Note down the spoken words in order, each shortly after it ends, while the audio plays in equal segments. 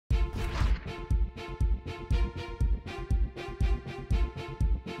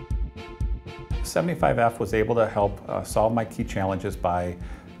75F was able to help solve my key challenges by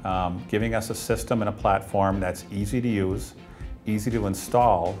giving us a system and a platform that's easy to use, easy to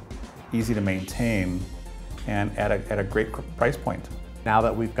install, easy to maintain, and at a great price point. Now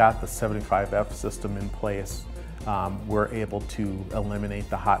that we've got the 75F system in place, we're able to eliminate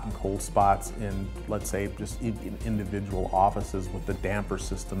the hot and cold spots in, let's say, just in individual offices with the damper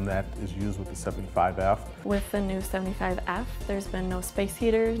system that is used with the 75F. With the new 75F, there's been no space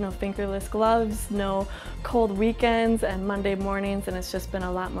heaters, no fingerless gloves, no cold weekends and Monday mornings, and it's just been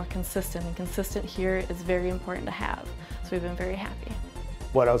a lot more consistent, and consistent here is very important to have. So we've been very happy.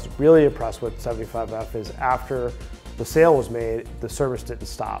 What I was really impressed with 75F is after the sale was made, the service didn't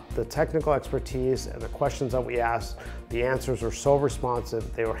stop. The technical expertise and the questions that we asked, the answers were so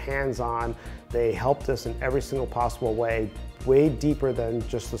responsive, they were hands-on, they helped us in every single possible way deeper than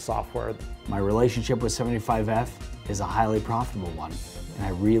just the software. My relationship with 75F is a highly profitable one, and I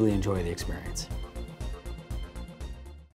really enjoy the experience.